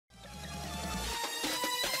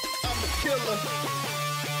killer.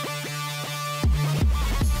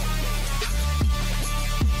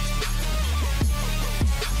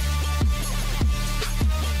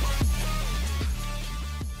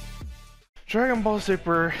 Dragon Ball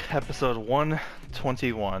Super episode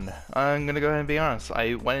 121. I'm gonna go ahead and be honest.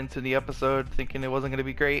 I went into the episode thinking it wasn't gonna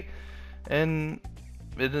be great, and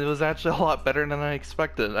it was actually a lot better than I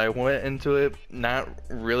expected. I went into it not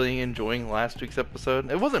really enjoying last week's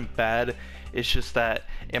episode. It wasn't bad, it's just that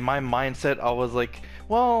in my mindset I was like,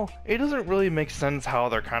 well, it doesn't really make sense how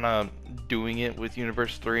they're kind of doing it with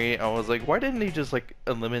Universe 3. I was like, why didn't they just like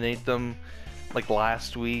eliminate them like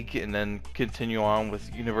last week and then continue on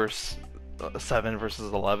with Universe 7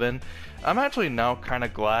 versus 11. I'm actually now kind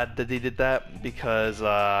of glad that they did that because,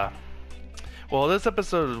 well, this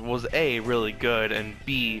episode was A, really good, and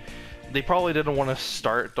B, they probably didn't want to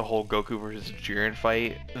start the whole Goku versus Jiren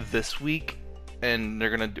fight this week, and they're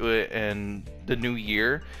gonna do it in the new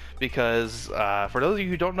year because, for those of you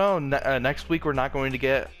who don't know, next week we're not going to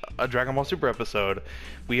get a Dragon Ball Super episode.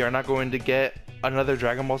 We are not going to get another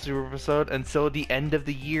Dragon Ball Super episode until the end of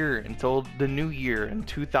the year, until the new year in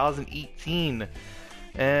 2018.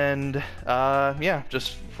 And yeah,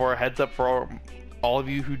 just for a heads up for all of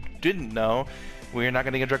you who didn't know, we're not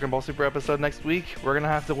going to get a Dragon Ball Super episode next week. We're going to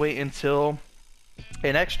have to wait until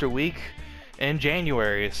an extra week in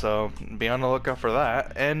January, so be on the lookout for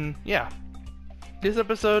that. And yeah, this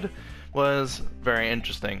episode was very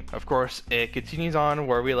interesting. Of course, it continues on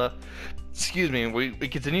where we left. Excuse me,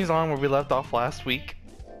 it continues on where we left off last week,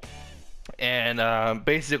 and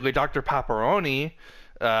basically Dr. Pepperoni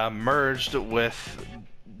merged with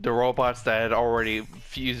the robots that had already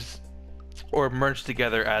fused or merged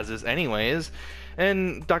together as is anyways,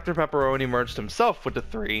 and Dr. Pepperoni merged himself with the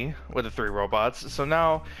three robots, so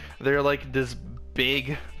now they're like this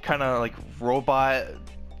big kind of like robot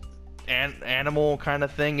animal kind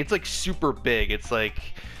of thing. It's like super big. It's like,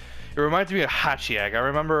 it reminds me of Hachiak. I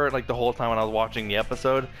remember like the whole time when I was watching the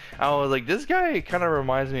episode, I was like, this guy kind of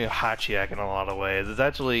reminds me of Hachiak in a lot of ways. It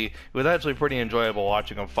was actually pretty enjoyable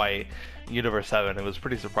watching him fight Universe 7. It was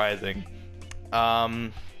pretty surprising.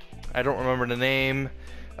 I don't remember the name.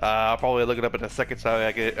 I'll probably look it up in a second so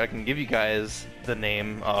I can give you guys the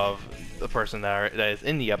name of the person that is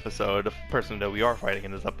in the episode, the person that we are fighting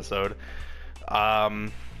in this episode.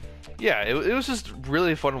 Yeah, it was just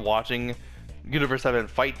really fun watching Universe 7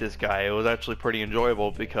 fight this guy. It was actually pretty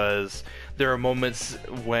enjoyable because there are moments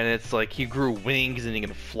when it's like he grew wings and he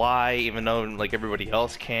can fly even though like everybody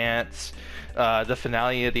else can't. The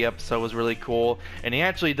finale of the episode was really cool, and he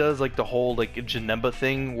actually does like the whole like Janemba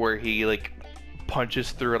thing where he like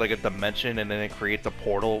punches through like a dimension and then it creates a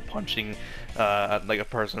portal punching like a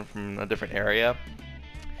person from a different area.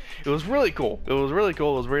 It was really cool. It was really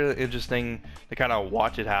cool. It was really interesting to kind of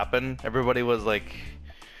watch it happen. Everybody was like,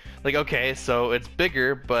 okay, so it's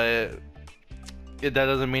bigger, but that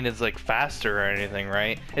doesn't mean it's like faster or anything,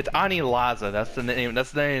 right? It's Anilaza. That's the name.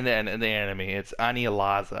 That's the name in the anime. It's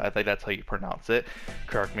Anilaza. I think that's how you pronounce it.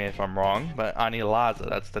 Correct me if I'm wrong, but Anilaza.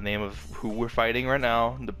 That's the name of who we're fighting right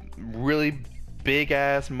now. The really big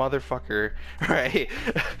ass motherfucker, right?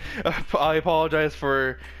 I apologize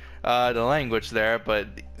for the language there, but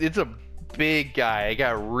it's a big guy. It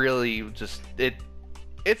got really just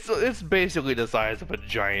it's basically the size of a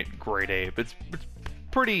giant great ape. It's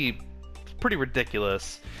pretty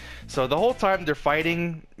ridiculous. So the whole time they're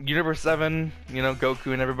fighting Universe 7, you know,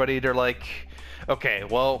 Goku and everybody, they're like, okay,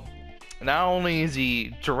 well, not only is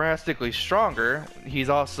he drastically stronger, he's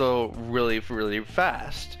also really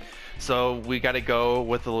fast. So we got to go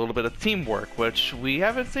with a little bit of teamwork, which we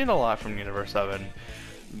haven't seen a lot from Universe 7.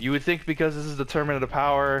 You would think because this is the Tournament of the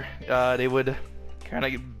Power, they would kind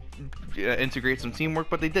of integrate some teamwork,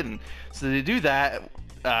 but they didn't. So to do that,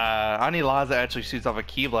 Anilaza actually shoots off a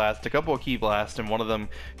couple of key blasts, and one of them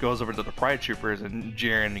goes over to the Pride Troopers, and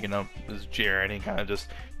Jiren, you know, is Jiren. He kind of just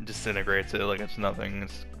disintegrates it like it's nothing.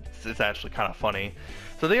 It's actually kind of funny.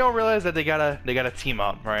 So they all realize that they gotta team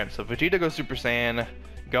up, right? So Vegeta goes Super Saiyan.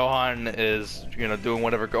 Gohan is, you know, doing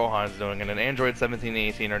whatever Gohan's doing, and then Android 17 and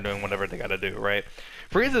 18 are doing whatever they gotta do, right?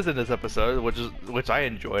 Frieza's in this episode, which I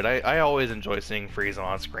enjoyed. I always enjoy seeing Frieza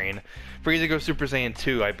on screen. Frieza goes Super Saiyan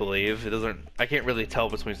 2, I believe. I can't really tell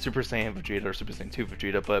between Super Saiyan Vegeta or Super Saiyan 2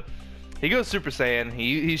 Vegeta, but he goes Super Saiyan.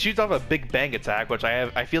 He shoots off a Big Bang attack, which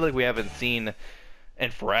I feel like we haven't seen in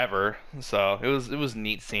forever, so it was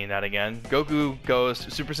neat seeing that again. Goku goes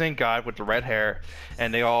Super Saiyan God with the red hair,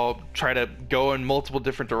 and they all try to go in multiple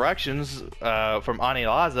different directions from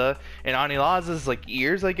Anilaza, and Anilaza's like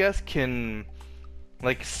ears, I guess, can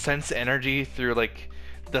like sense energy through like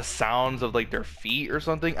the sounds of like their feet or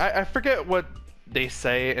something. I forget what they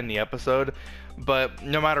say in the episode, but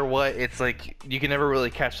no matter what, it's like you can never really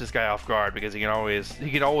catch this guy off guard because he can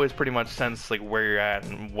always pretty much sense like where you're at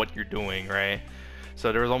and what you're doing, right?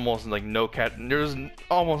 So there was almost like there's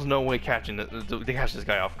almost no way to catch this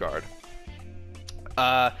guy off guard.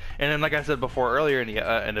 And then, like I said before earlier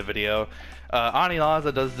in the video, Ani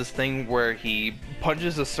Laza does this thing where he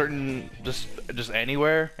punches a certain just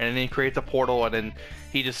anywhere, and then he creates a portal, and then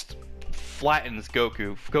he just flattens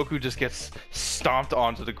Goku. Goku just gets stomped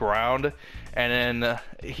onto the ground, and then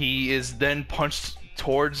he is then punched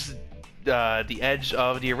towards the edge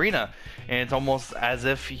of the arena, and it's almost as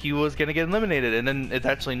if he was gonna get eliminated, and then it's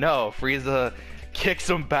actually no. Frieza kicks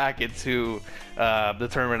him back into the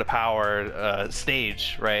Tournament of Power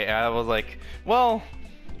stage, right? And I was like, well,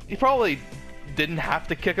 he probably didn't have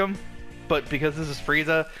to kick him, but because this is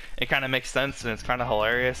Frieza, it kind of makes sense and it's kind of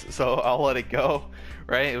hilarious, so I'll let it go,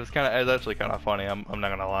 right? It was actually kind of funny. I'm not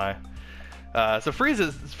gonna lie. So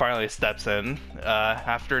Frieza finally steps in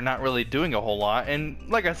after not really doing a whole lot, and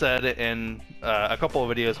like I said in a couple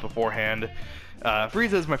of videos beforehand,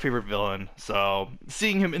 Frieza is my favorite villain, so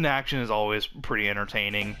seeing him in action is always pretty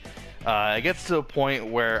entertaining. It gets to a point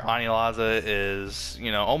where Ani Laza is,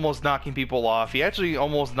 you know, almost knocking people off. He actually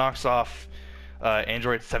almost knocks off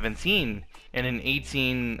Android 17, and in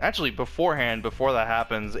 18, actually before that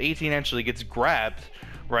happens, 18 actually gets grabbed,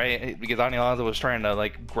 right? Because Ani Laza was trying to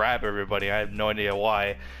like grab everybody. I have no idea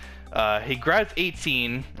why. He grabs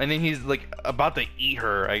 18, and then he's like about to eat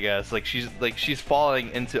her, I guess. Like she's falling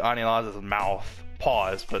into Ani Laza's mouth.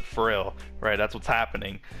 Pause, but for real, right? That's what's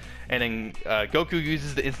happening. And then Goku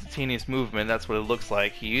uses the instantaneous movement. That's what it looks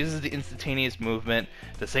like. He uses the instantaneous movement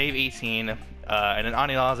to save 18, and then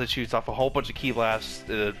Ani Laza shoots off a whole bunch of ki blasts.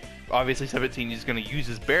 Obviously, 17 is going to use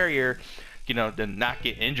his barrier, you know, to not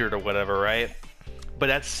get injured or whatever, right? But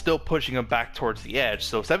that's still pushing him back towards the edge.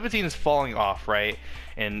 So 17 is falling off, right?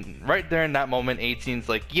 And right there in that moment, 18's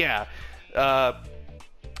like, yeah,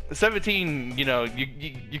 17, you know,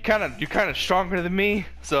 you're kind of stronger than me,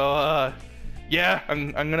 so yeah,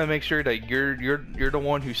 I'm gonna make sure that you're the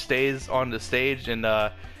one who stays on the stage, and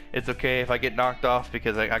it's okay if I get knocked off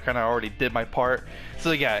because I kind of already did my part.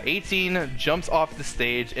 So yeah, 18 jumps off the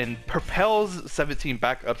stage and propels 17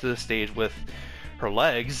 back up to the stage with her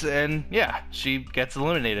legs, and yeah, she gets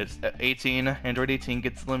eliminated. 18, Android 18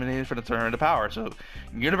 gets eliminated for the Tournament of Power. So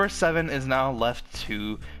Universe 7 is now left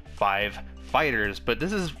to 5 fighters, but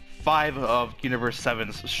this is 5 of Universe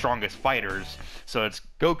 7's strongest fighters. So it's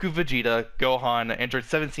Goku, Vegeta, Gohan, Android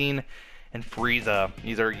 17, and Frieza.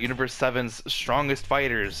 These are Universe 7's strongest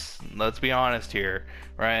fighters. Let's be honest here,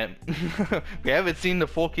 right? We haven't seen the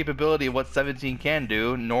full capability of what 17 can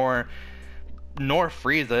do, nor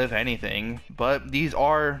Frieza, if anything, but these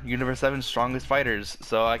are Universe 7's strongest fighters,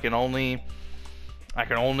 so I can only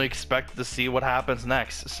expect to see what happens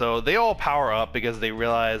next. So they all power up because they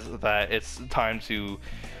realize that it's time to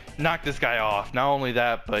knock this guy off. Not only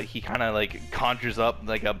that, but he kind of like conjures up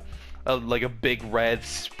like a big red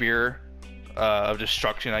spear of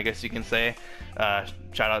destruction, I guess you can say.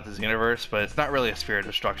 Shout out to Xenoverse, but it's not really a sphere of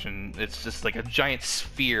destruction. It's just like a giant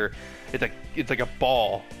sphere. It's like a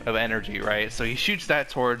ball of energy, right? So he shoots that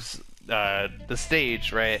towards the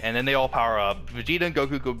stage, right? And then they all power up. Vegeta and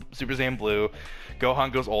Goku go Super Saiyan Blue.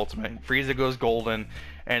 Gohan goes Ultimate. Frieza goes Golden.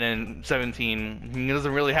 And then 17, he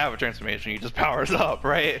doesn't really have a transformation. He just powers up,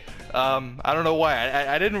 right? I don't know why.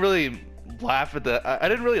 I didn't really laugh at that. I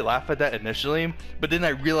didn't really laugh at that initially, but then I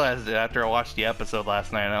realized it after I watched the episode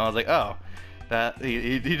last night, and I was like, oh, that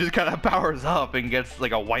he just kind of powers up and gets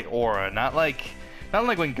like a white aura. Not like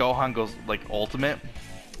when Gohan goes like Ultimate.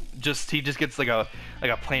 He just gets like a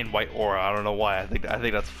plain white aura. I don't know why. I think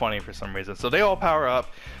that's funny for some reason. So they all power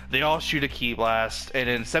up. They all shoot a ki blast, and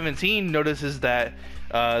then 17 notices that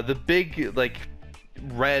the big like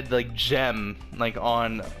red like gem like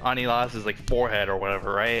on Ani Laza's like forehead or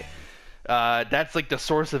whatever, right? That's like the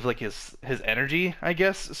source of like his energy, I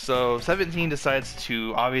guess. So 17 decides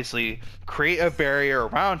to obviously create a barrier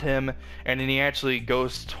around him, and then he actually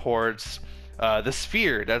goes towards the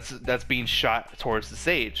sphere that's being shot towards the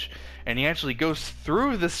stage, and he actually goes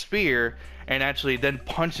through the sphere and actually then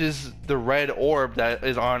punches the red orb that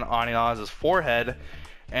is on Ani Laza's forehead,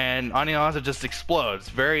 and Ani Laza just explodes.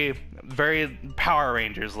 Very, very Power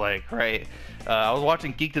Rangers like, right? I was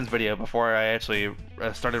watching Geekton's video before I actually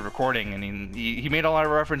started recording, and he made a lot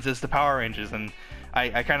of references to Power Rangers, and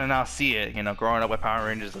I kind of now see it, you know, growing up with Power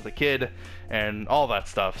Rangers as a kid and all that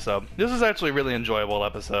stuff. So this is actually a really enjoyable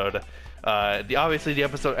episode. Obviously the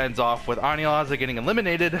episode ends off with Ani Laza getting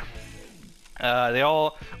eliminated. They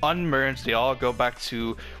all unmerge, they all go back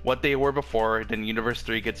to what they were before, then Universe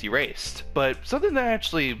 3 gets erased. But something that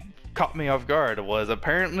actually caught me off guard was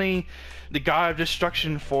apparently the God of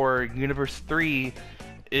Destruction for Universe 3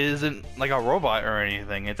 isn't like a robot or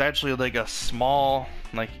anything. It's actually like a small,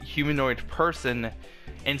 like, humanoid person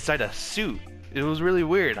inside a suit. It was really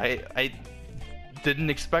weird. I didn't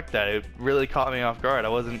expect that. It really caught me off guard. I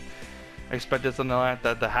wasn't expecting something like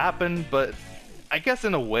that to happen, but I guess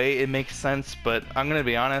in a way it makes sense. But I'm gonna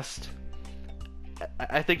be honest,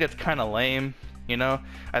 I think that's kind of lame. You know,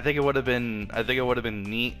 I think it would have been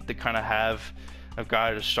neat to kind of have a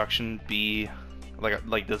God of Destruction be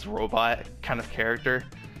like this robot kind of character.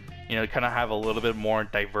 You know, kind of have a little bit more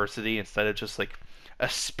diversity instead of just like a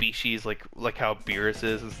species like how Beerus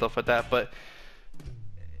is and stuff like that. But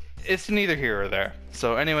it's neither here or there.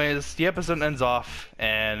 So anyways, the episode ends off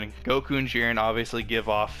and Goku and Jiren obviously give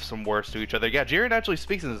off some words to each other. Yeah, Jiren actually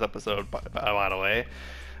speaks in this episode, by the way.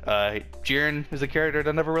 Jiren is a character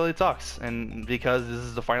that never really talks, and because this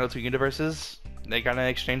is the final two universes, they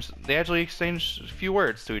actually exchange a few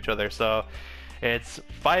words to each other. So it's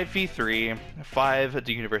 5v3, 5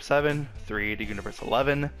 to Universe 7, 3 to Universe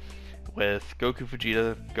 11, with Goku,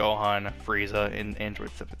 Vegeta, Gohan, Frieza, and Android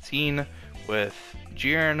 17, with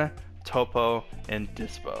Jiren, Toppo, and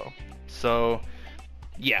Dispo. So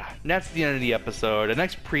yeah, that's the end of the episode. The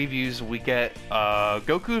next previews we get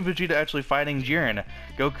Goku and Vegeta actually fighting Jiren.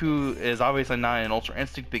 Goku is obviously not in Ultra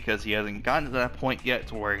Instinct because he hasn't gotten to that point yet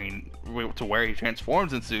to where he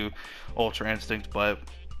transforms into Ultra Instinct, but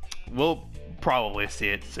we'll probably see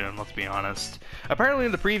it soon, let's be honest. Apparently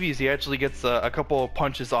in the previews he actually gets a couple of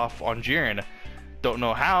punches off on Jiren. Don't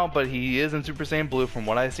know how, but he is in Super Saiyan Blue from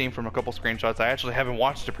what I've seen from a couple screenshots. I actually haven't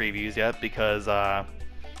watched the previews yet because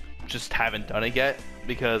just haven't done it yet,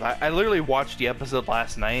 because I literally watched the episode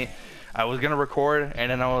last night. I was gonna record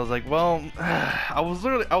and then I was like, well, I was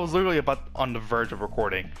literally about on the verge of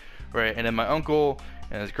recording, right? And then my uncle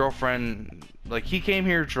and his girlfriend, like, he came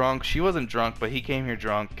here drunk. She wasn't drunk, but he came here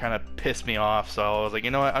drunk, kind of pissed me off. So I was like,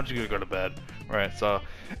 you know what, I'm just gonna go to bed, right? So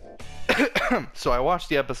so I watched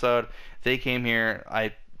the episode. They came here.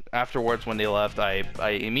 Afterwards, when they left, I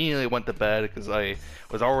immediately went to bed because I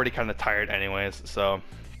was already kind of tired anyways. So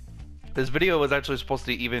this video was actually supposed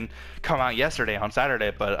to even come out yesterday on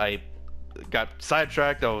Saturday, but I got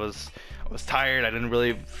sidetracked. I was tired. I didn't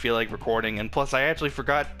really feel like recording, and plus I actually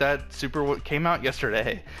forgot that Super came out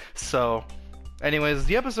yesterday. So anyways,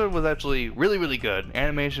 the episode was actually really good.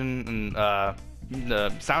 Animation and the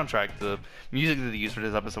soundtrack, the music that they used for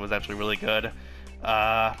this episode was actually really good.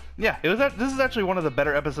 Yeah, this is actually one of the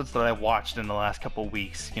better episodes that I watched in the last couple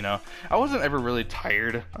weeks. You know, I wasn't ever really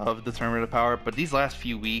tired of the Tournament of Power, but these last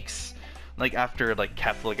few weeks, like after like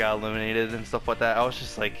Kefla got eliminated and stuff like that, I was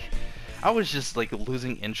just like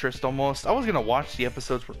losing interest almost. I was gonna watch the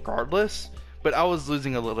episodes regardless, but I was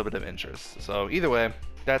losing a little bit of interest. So either way,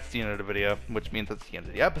 that's the end of the video, which means that's the end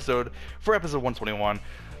of the episode for episode 121.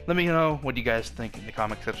 Let me know what you guys think in the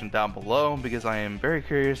comment section down below, because I am very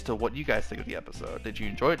curious to what you guys think of the episode. Did you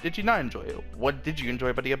enjoy it? Did you not enjoy it? What did you enjoy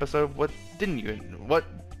about the episode? What didn't you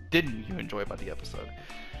enjoy about the episode?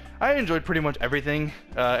 I enjoyed pretty much everything.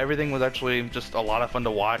 Everything was actually just a lot of fun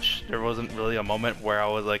to watch. There wasn't really a moment where I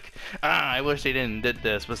was like, I wish they did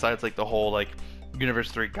this, besides like the whole like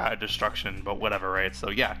Universe 3 God of Destruction, but whatever, right? So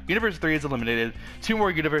yeah, Universe 3 is eliminated. 2 more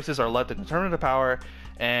universes are left in the Tournament of Power,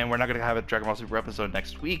 and we're not going to have a Dragon Ball Super episode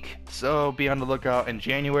next week, so be on the lookout in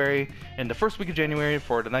January, in the first week of January,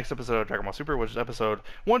 for the next episode of Dragon Ball Super, which is episode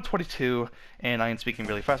 122, and I am speaking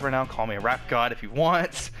really fast right now. Call me a rap god if you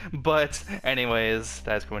want, but anyways,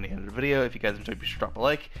 that's going to the end of the video. If you guys enjoyed, be sure to drop a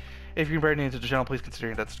like. If you're brand new to the channel, please consider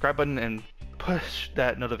hitting that subscribe button and push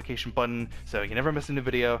that notification button so you never miss a new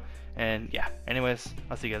video. And yeah, anyways,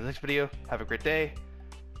 I'll see you guys in the next video. Have a great day,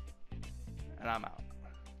 and I'm out.